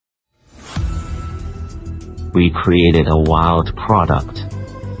we created a wild product.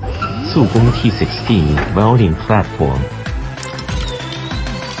 SUGON T16 welding platform.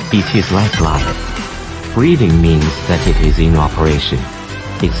 It is like life. Breathing means that it is in operation.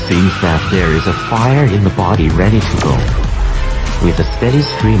 It seems that there is a fire in the body ready to go. With a steady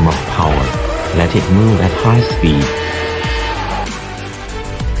stream of power, let it move at high speed.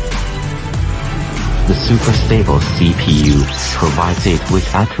 The super stable CPU provides it with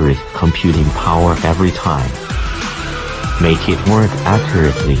accurate computing power every time. Make it work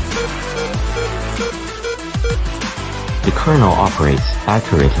accurately. The kernel operates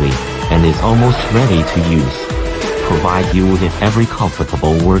accurately and is almost ready to use. Provide you with every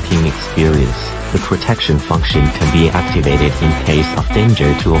comfortable working experience. The protection function can be activated in case of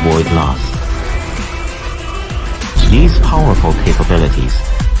danger to avoid loss. These powerful capabilities.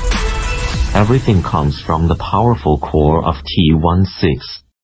 Everything comes from the powerful core of T16.